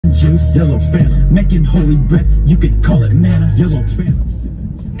juice, yellow Fanta. Making holy bread, you could call it manna. Yellow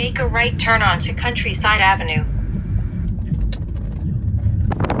Fanta. Make a right turn onto Countryside Avenue.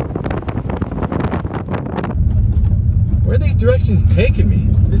 Where are these directions taking me?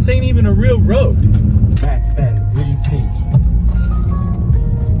 This ain't even a real road. Back and repeat.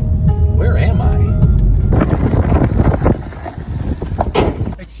 Where am I?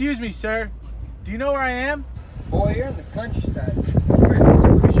 Excuse me, sir. Do you know where I am? Boy, you're in the countryside. Come here,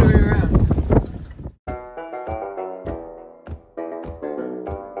 let me show you around.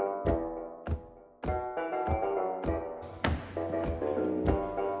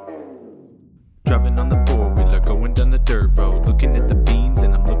 Driving on the four-wheeler, going down the dirt road, looking at the beans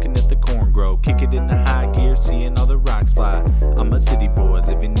and I'm looking at the corn grow. Kick it in the high gear, seeing all the rocks fly. I'm a city boy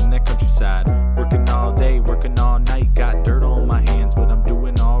living in that countryside, working all day, working all night. Got dirt on my hands, but I'm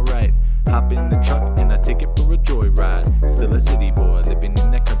doing alright. Hop in the truck and I take it for a joyride. Still a city boy living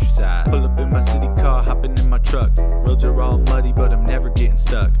in that countryside. Pull up in my city car, hopping in my truck. Roads are all muddy, but I'm never getting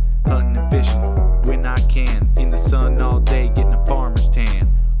stuck. Hunting and fishing when I can, in the sun all day, getting a farmer's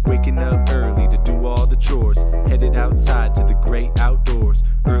tan. Waking up early to do all the chores, headed outside to the great outdoors.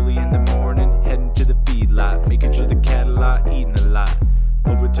 Early in the morning, heading to the feedlot, making sure the cattle are eating a lot.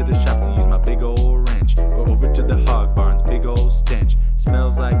 Over to the shop to use my big old wrench, or over to the hog barn's big old stench.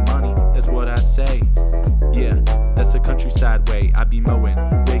 Smells like money, that's what I say. Yeah, that's the countryside way. I be mowing,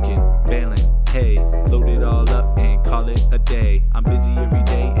 raking, baling, hay, load it all up and call it a day. I'm busy every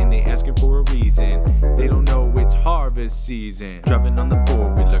day and they asking for a reason. They don't know it's harvest season. Driving on the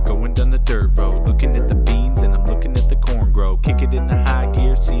four-wheeler, going down the dirt road, looking at the beans and I'm looking at the corn grow. Kick it in the high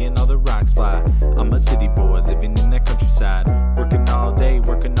gear, seeing all the rocks fly. I'm a city boy living in that countryside, working all day,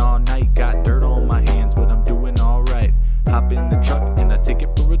 working all night. Got dirt on my hands, but I'm doing alright. Hop in the truck and I take it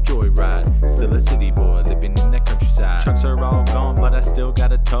for a joyride. Still a city boy living in that countryside. Trucks are all gone, but I still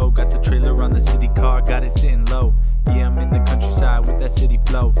got a tow. Got the trailer on the city car, got it sitting low. Yeah, I'm in the countryside with that city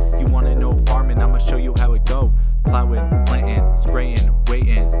flow. You wanna know farming, I'ma show you how it go. Plowing, planting, spraying,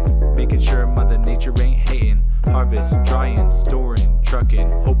 waiting, making sure Mother Nature ain't hating. Harvest, drying, storing, trucking,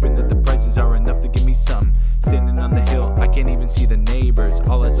 hoping that the prices are enough to give me something. Standing on the hill, I can't even see the neighbors.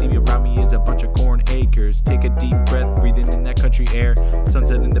 All I see around me is a bunch of corn acres. Take a deep breath, breathing in that country air.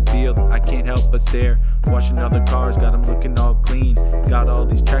 Sunset in the field, I can't help but stare. Watching all the cars, got them looking all clean. Got all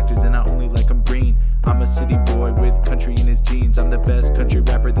these tractors and I only like them green. I'm a city boy with country in his jeans. I'm the best country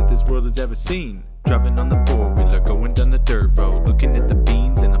rapper that this world has ever seen. Driving on the four-wheeler, going down the dirt road, looking at the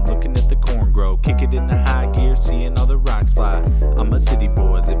beans and I'm looking at the corn grow. Kick it in the high gear, seeing all the rocks fly. I'm a city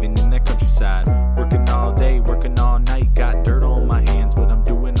boy living in that countryside,